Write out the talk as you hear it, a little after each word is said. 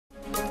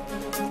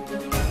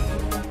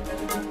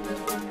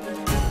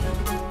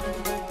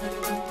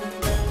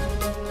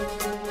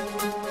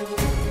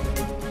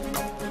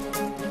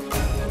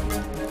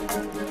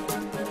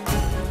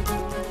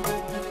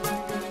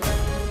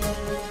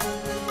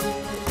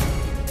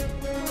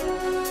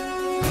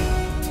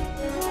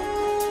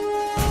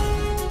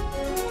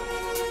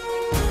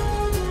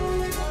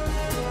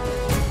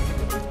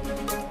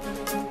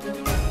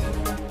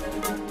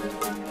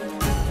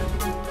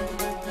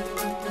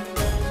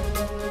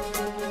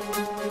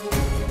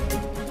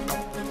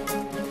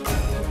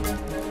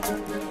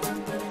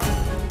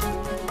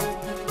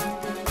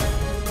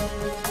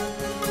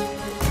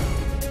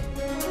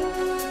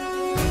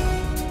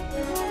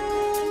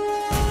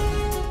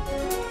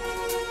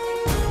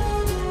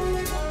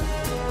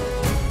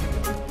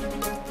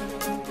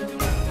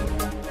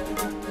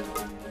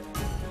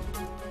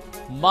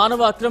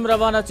మానవ అక్రమ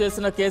రవాణా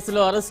చేసిన కేసులో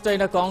అరెస్ట్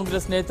అయిన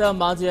కాంగ్రెస్ నేత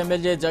మాజీ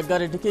ఎమ్మెల్యే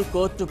జగ్గారెడ్డికి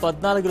కోర్టు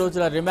 14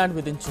 రోజుల రిమాండ్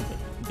విధించింది.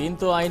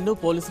 దీంతో ఆయన్ను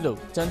పోలీసులు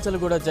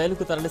చంచల్గూడ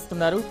జైలుకు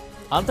తరలిస్తున్నారు.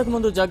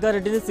 అంతకుముందు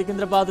జగ్గారెడ్డిని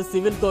సికింద్రాబాద్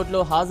సివిల్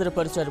కోర్టులో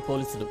హాజరుపరిచారు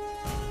పోలీసులు.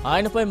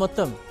 ఆయనపై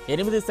మొత్తం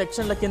 8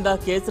 సెక్షన్ల కింద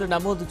కేసులు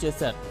నమోదు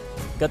చేశారు.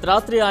 గత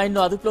రాత్రి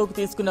ఆయన్ను అదుపులోకి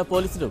తీసుకున్న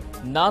పోలీసులు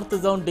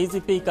నార్త్ జోన్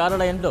డీజీపీ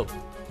కార్యాలయంలో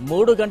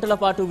 3 గంటల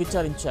పాటు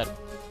విచారించారు.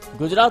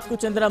 గుజరాత్కు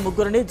చెందిన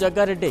ముగ్గురిని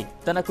జగ్గారెడ్డి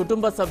తన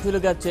కుటుంబ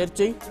సభ్యులుగా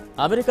చేర్చి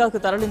అమెరికాకు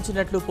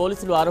తరలించినట్లు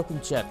పోలీసులు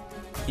ఆరోపించారు.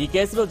 ఈ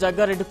కేసులో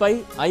జగ్గారెడ్డిపై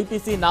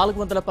IPC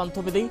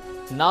 419,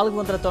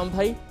 490,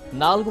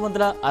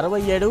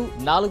 467,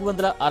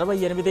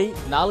 468,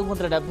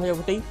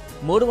 471,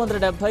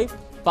 370,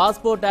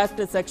 passport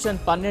act section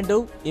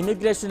 12,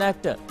 immigration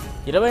act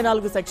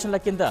 24 సెక్షన్ల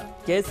కింద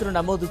కేసులు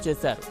నమోదు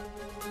చేశారు.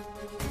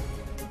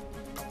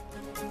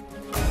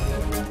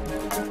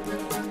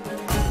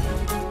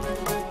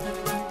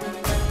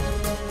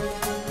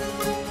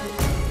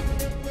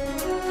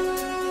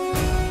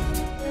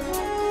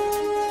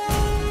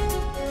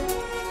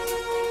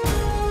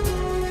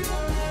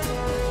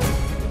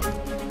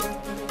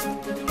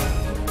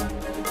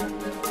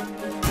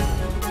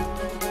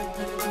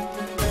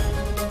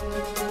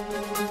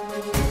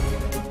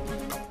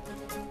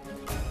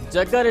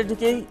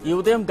 జగ్గారెడ్డికి ఈ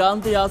ఉదయం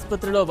గాంధీ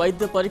ఆసుపత్రిలో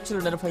వైద్య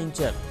పరీక్షలు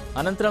నిర్వహించారు.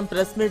 అనంతరం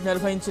ప్రెస్ మీట్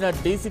నిర్వహించిన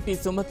డీసీపీ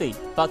సుమతి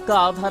పక్కా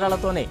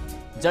ఆధారాలతోనే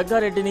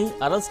జగ్గారెడ్డిని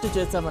అరెస్టు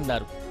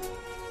చేశామన్నారు.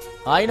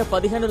 ఆయన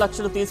 15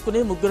 లక్షలు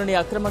తీసుకుని ముగ్గురిని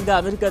అక్రమంగా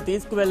అమెరికా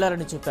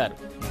తీసుకువెళ్లారని చెప్పారు.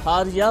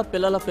 భార్య,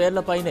 పిల్లల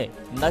పేర్లపైనే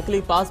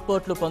నకిలీ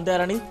పాస్పోర్ట్లు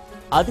పొందారని,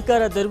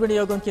 అధికార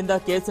దుర్వినియోగం కింద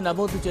కేసు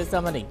నమోదు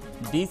చేశామని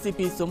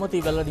డీసీపీ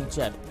సుమతి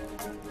వెల్లడించారు.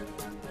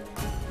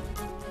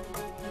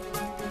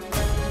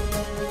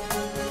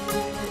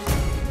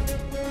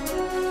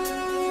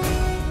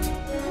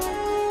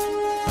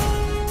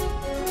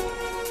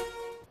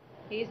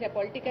 He is a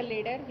political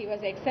leader. He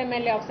was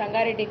ex-MLA of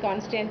Sanga Reddy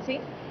constituency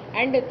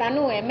and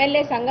తను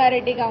ఎమ్మెల్యే సంగా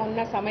రెడ్డిగా ఉన్న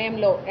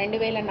సమయంలో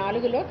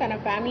 2004లో తన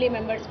ఫ్యామిలీ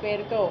మెంబర్స్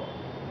పేరుతో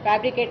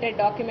ఫ్యాబ్రికేటెడ్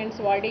డాక్యుమెంట్స్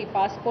వాడి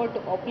పాస్పోర్ట్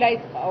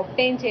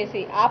ఒబ్టైన్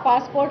చేసి ఆ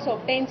పాస్పోర్ట్స్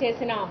ఒబ్టైన్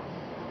చేసిన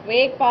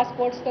ఫేక్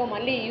పాస్పోర్ట్స్తో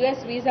మళ్ళీ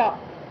యుఎస్ వీసా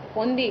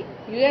పొంది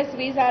యుఎస్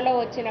వీసాలో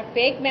వచ్చిన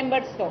ఫేక్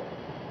మెంబర్స్తో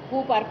హూ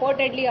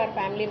పర్పోర్టెడ్లీ ఆర్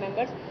ఫ్యామిలీ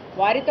మెంబర్స్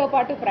వారితో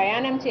పాటు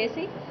ప్రయాణం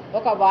చేసి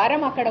ఒక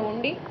వారం అక్కడ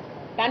ఉండి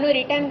తను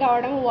రిటర్న్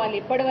కావడం, వాళ్ళు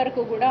ఇప్పటి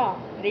వరకు కూడా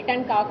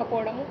రిటర్న్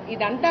కాకపోవడము,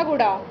 ఇదంతా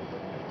కూడా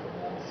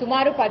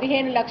సుమారు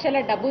 15 లక్షల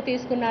డబ్బు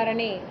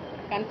తీసుకున్నారని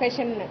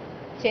కన్ఫెషన్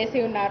చేసి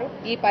ఉన్నారు.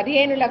 ఈ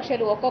 15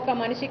 లక్షలు ఒక్కొక్క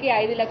మనిషికి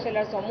 5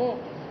 లక్షల సొమ్ము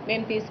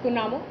మేము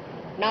తీసుకున్నాము.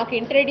 నాకు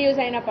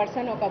ఇంట్రడ్యూస్ అయిన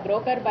పర్సన్ ఒక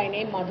బ్రోకర్ బై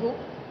నేమ్ మధు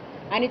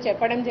అని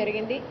చెప్పడం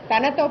జరిగింది.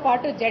 తనతో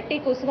పాటు జట్టి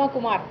కుసుమ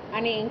కుమార్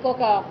అని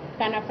ఇంకొక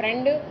తన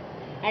friend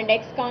and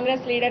X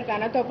Congress leader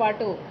తనతో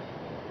పాటు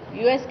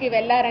యుఎస్కి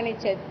వెళ్లారని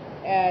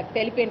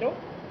తెలిపినరు.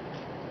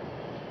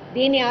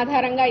 దీని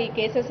ఆధారంగా ఈ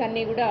కేసెస్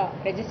అన్నీ కూడా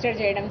రిజిస్టర్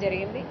చేయడం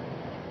జరిగింది.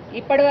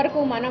 ఇప్పటి వరకు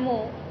మనము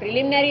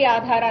ప్రిలిమినరీ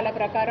ఆధారాల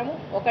ప్రకారము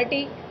ఒకటి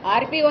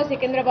ఆర్పీఓ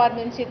సికింద్రాబాద్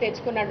నుంచి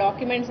తెచ్చుకున్న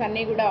డాక్యుమెంట్స్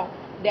అన్నీ కూడా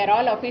they are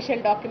all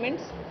official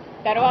documents.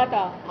 తర్వాత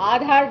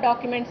ఆధార్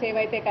డాక్యుమెంట్స్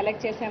ఏవైతే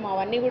కలెక్ట్ చేసామో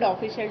అవన్నీ కూడా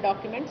అఫీషియల్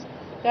డాక్యుమెంట్స్.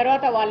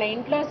 తర్వాత వాళ్ళ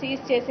ఇంట్లో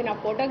సీజ్ చేసిన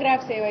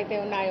ఫోటోగ్రాఫ్స్ ఏవైతే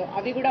ఉన్నాయో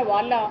అవి కూడా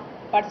వాళ్ళ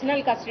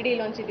పర్సనల్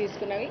కస్టడీలోంచి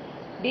తీసుకున్నవి.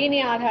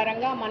 దీని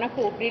ఆధారంగా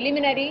మనకు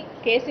ప్రిలిమినరీ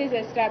కేసు ఈజ్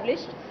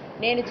ఎస్టాబ్లిష్డ్.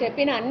 నేను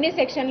చెప్పిన అన్ని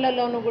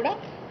సెక్షన్లలోనూ కూడా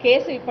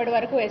కేసు ఇప్పటి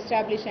వరకు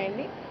ఎస్టాబ్లిష్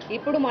అయింది.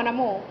 ఇప్పుడు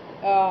మనము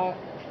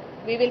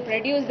we will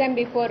produce them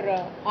before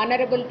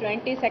Honorable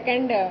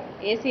 22nd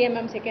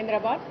ACMM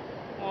Secunderabad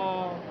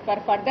for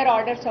further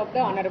orders of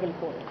the Honorable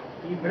Court.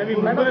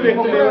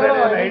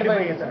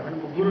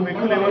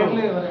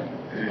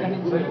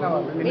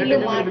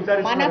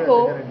 మనకు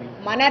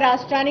మన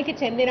రాష్ట్రానికి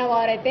చెందిన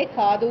వారైతే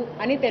కాదు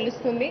అని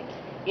తెలుస్తుంది.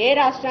 ఏ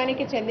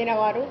రాష్ట్రానికి చెందిన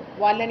వారు,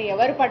 వాళ్ళని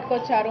ఎవరు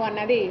పట్టుకొచ్చారు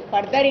అన్నది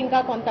ఫర్దర్ ఇంకా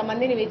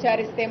కొంతమందిని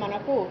విచారిస్తే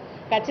మనకు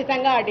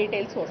ఖచ్చితంగా ఆ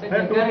డీటెయిల్స్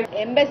వస్తాయి.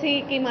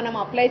 ఎంబసీకి మనం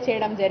అప్లై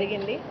చేయడం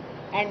జరిగింది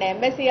అండ్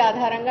ఎంబసీ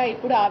ఆధారంగా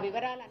ఇప్పుడు ఆ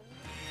వివరాలన్నీ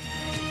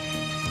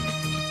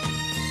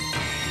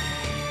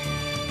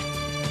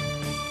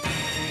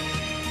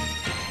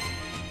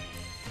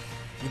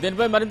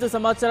దీనిపై మరింత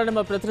సమాచారాన్ని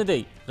మా ప్రతినిధి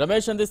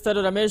రమేష్ అందిస్తారు.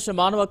 రమేష్,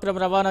 మానవ అక్రమ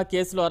రవాణా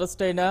కేసులో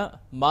అరెస్ట్ అయిన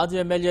మాజీ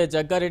ఎమ్మెల్యే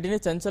జగ్గారెడ్డిని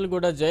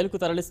చంచల్గూడ జైలుకు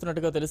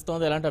తరలిస్తున్నట్టుగా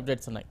తెలుస్తోంది. ఎలాంటి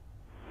అప్డేట్స్ ఉన్నాయి?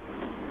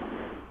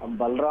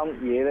 బలరాం,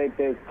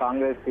 ఏదైతే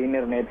కాంగ్రెస్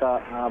సీనియర్ నేత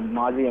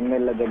మాజీ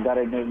ఎమ్మెల్యే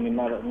జగ్గారెడ్డిని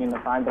నిన్న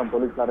సాయంత్రం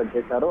పోలీసులు అరెస్ట్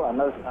చేశారు.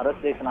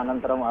 అరెస్ట్ చేసిన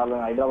అనంతరం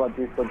హైదరాబాద్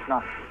తీసుకొచ్చిన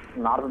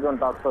నార్త్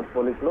జోన్ టాస్క్ ఫోర్స్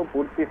పోలీసులు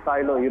పూర్తి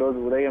స్థాయిలో ఈ రోజు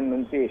ఉదయం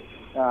నుంచి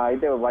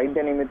అయితే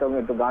వైద్య నిమిత్తం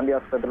ఇటు గాంధీ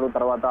హాస్పిటల్,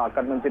 తర్వాత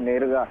అక్కడి నుంచి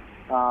నేరుగా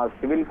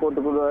సివిల్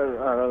కోర్టుకు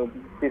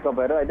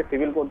తీసుకుపోయారు. అయితే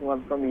సివిల్ కోర్టు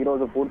మొత్తం ఈ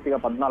రోజు పూర్తిగా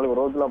 14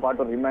 రోజుల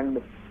పాటు రిమాండ్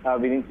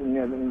విధించింది.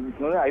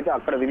 అయితే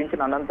అక్కడ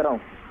విధించిన అనంతరం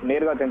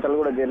నేరుగా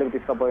చంచల్గూడ జైలుకు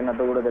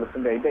తీసుకుపోయినట్టు కూడా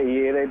తెలుస్తుంది. అయితే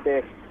ఏదైతే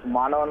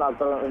మానవ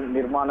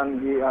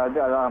నిర్మాణానికి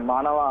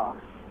మానవ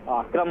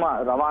అక్రమ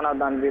రవాణా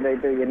దాని మీద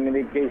అయితే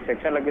 8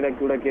 సెక్షన్ల కింద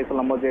కూడా కేసులు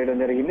నమోదు చేయడం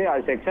జరిగింది. ఆ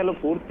సెక్షన్లు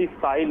పూర్తి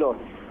స్థాయిలో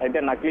అయితే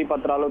నకిలీ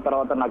పత్రాలు,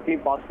 తర్వాత నకిలీ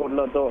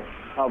పాస్పోర్ట్లతో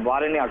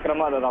వారిని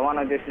అక్రమ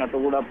రవాణా చేసినట్టు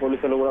కూడా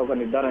పోలీసులు కూడా ఒక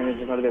నిర్ధారణ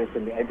చేసినట్టు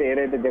తెలుస్తుంది. అయితే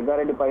ఏదైతే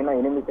జగ్గారెడ్డి పైన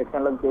 8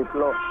 సెక్షన్ల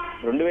కేసులో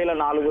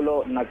 2004లో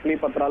నకిలీ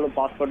పత్రాలు,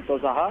 పాస్పోర్ట్తో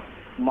సహా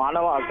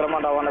మానవ అక్రమ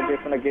రవాణా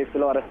చేస్తున్న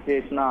కేసులో అరెస్ట్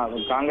చేసిన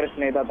కాంగ్రెస్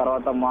నేత,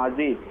 తర్వాత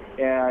మాజీ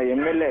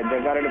ఎమ్మెల్యే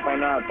జగ్గారెడ్డి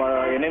పైన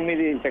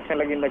 8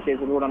 సెక్షన్ల కింద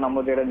కేసులు కూడా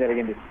నమోదు చేయడం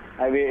జరిగింది.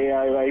 అవి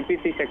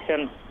ఐపీసీ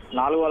సెక్షన్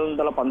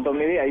 419,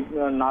 490,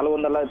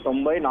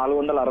 467,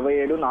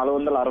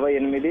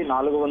 468,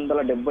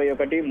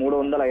 471,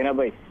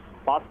 380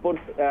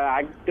 పాస్పోర్ట్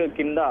యాక్ట్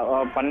కింద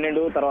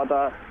 12, తర్వాత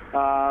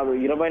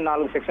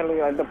 24 సెక్షన్లు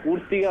అయితే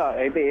పూర్తిగా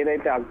అయితే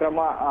ఏదైతే అక్రమ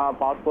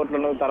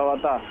పాస్పోర్ట్లను,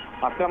 తర్వాత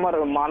అక్రమ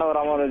మానవ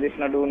రవాణా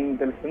చేసినట్టు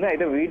తెలుస్తుంది.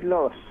 అయితే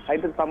వీటిలో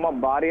అయితే తమ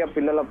భార్య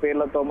పిల్లల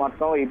పేర్లతో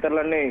మాత్రం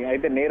ఇతరులని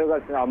అయితే నేరుగా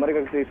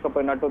అమెరికాకు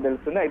తీసుకుపోయినట్టు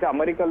తెలుస్తుంది. అయితే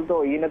అమెరికాలతో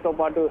ఈయనతో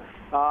పాటు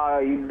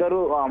ఇద్దరు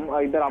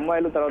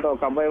అమ్మాయిలు, తర్వాత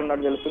ఒక అబ్బాయి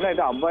ఉన్నట్టు తెలుస్తుంది.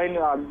 అయితే అబ్బాయిని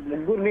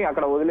ముగ్గురిని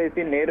అక్కడ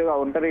వదిలేసి నేరుగా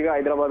ఒంటరిగా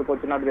హైదరాబాద్కు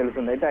వచ్చినట్టు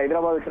తెలుస్తుంది. అయితే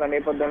హైదరాబాద్ వచ్చిన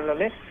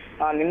నేపథ్యంలోనే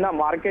నిన్న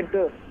మార్కెట్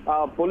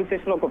పోలీస్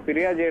స్టేషన్ లో ఒక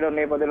ఫిర్యాదు చేయడం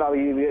నేపథ్యంలో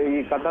ఈ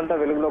కథ అంతా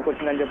వెలుగులోకి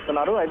వచ్చిందని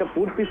చెప్తున్నారు. అయితే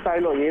పూర్తి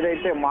స్థాయిలో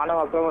ఏదైతే మానవ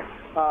అక్రమ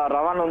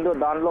రవాణా ఉందో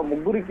దానిలో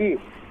ముగ్గురికి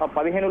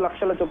 15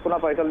 లక్షల చొప్పున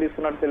పైసలు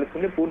తీసుకున్నట్టు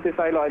తెలుస్తుంది. పూర్తి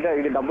స్థాయిలో అయితే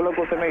ఇది డబ్బుల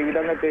కోసమే ఈ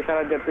విధంగా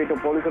చేశారని చెప్పి ఇటు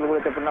పోలీసులు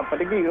కూడా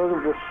చెప్పినప్పటికీ ఈ రోజు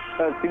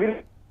సివిల్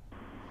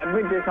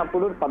అడ్మిట్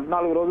చేసినప్పుడు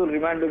 14 రోజులు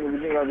రిమాండ్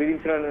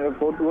విధించడం,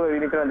 కోర్టు కూడా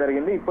విధించడం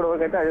జరిగింది.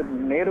 ఇప్పటివరకు అయితే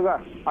నేరుగా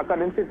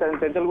అక్కడి నుంచి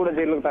చెంచల్గూడ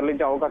జైలుకు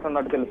తరలించే అవకాశం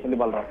ఉన్నట్టు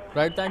తెలుస్తుంది. Balaram.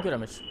 Right, thank you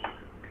Ramesh.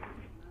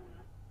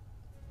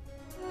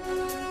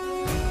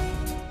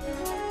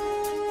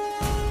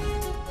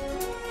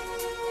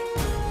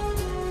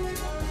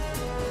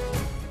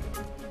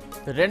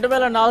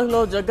 2004లో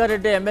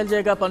Jaggareddy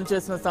ఎమ్మెల్యేగా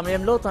పనిచేసిన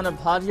సమయంలో తన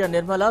భార్య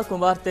నిర్మల,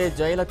 కుమార్తె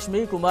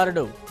జయలక్ష్మి,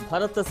 కుమారుడు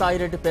భరత్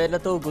సాయిరెడ్డి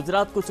పేర్లతో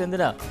గుజరాత్కు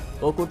చెందిన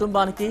ఓ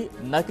కుటుంబానికి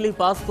నకిలీ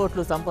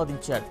పాస్పోర్ట్లు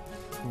సంపాదించాడు.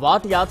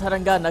 వాటి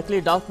ఆధారంగా నకిలీ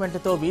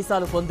డాక్యుమెంట్లతో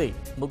వీసాలు పొంది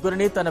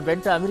ముగ్గురిని తన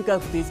వెంట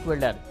అమెరికాకు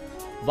తీసుకువెళ్లారు.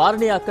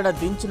 వారిని అక్కడ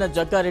దించిన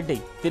జగ్గారెడ్డి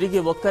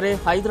తిరిగి ఒక్కరే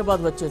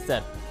హైదరాబాద్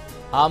వచ్చేశారు.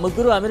 ఆ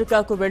ముగ్గురు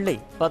అమెరికాకు వెళ్లి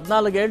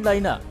 14 ఏళ్లు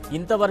అయినా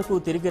ఇంతవరకు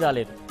తిరిగి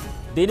రాలేదు.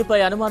 దీనిపై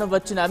అనుమానం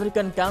వచ్చిన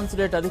అమెరికన్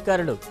కాన్సులేట్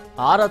అధికారులు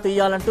ఆరా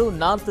తీయాలంటూ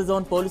నార్త్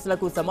జోన్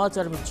పోలీసులకు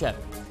సమాచారం ఇచ్చారు.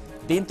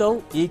 దీంతో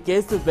ఈ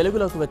కేసు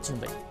వెలుగులోకి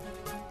వచ్చింది.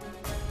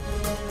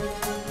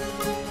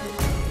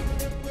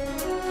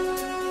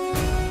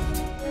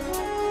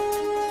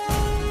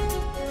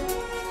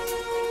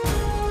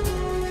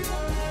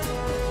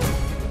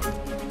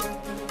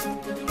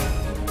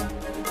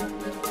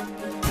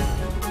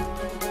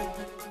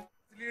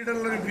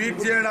 లీడర్లను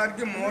వీక్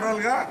చేయడానికి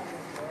మోరల్ గా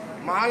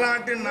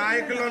మాలాంటి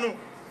నాయకులను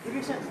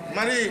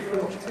మరి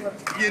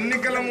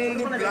ఎన్నికల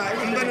ముందు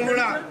అందరూ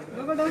కూడా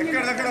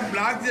ఎక్కడక్కడ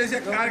బ్లాక్ చేసే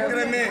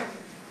కార్యక్రమే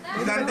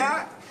ఇదంతా.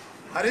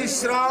 హరీష్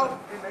రావు,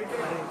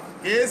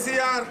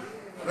 కేసీఆర్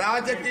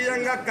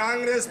రాజకీయంగా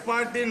కాంగ్రెస్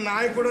పార్టీ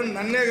నాయకుడు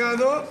నన్నే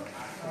కాదు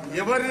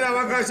ఎవరిని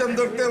అవకాశం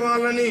దొరికితే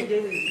వాళ్ళని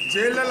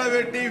జైళ్లలో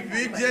పెట్టి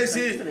వీక్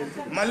చేసి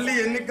మళ్ళీ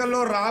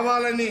ఎన్నికల్లో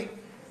రావాలని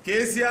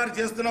కేసీఆర్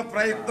చేస్తున్న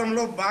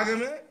ప్రయత్నంలో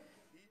భాగమే.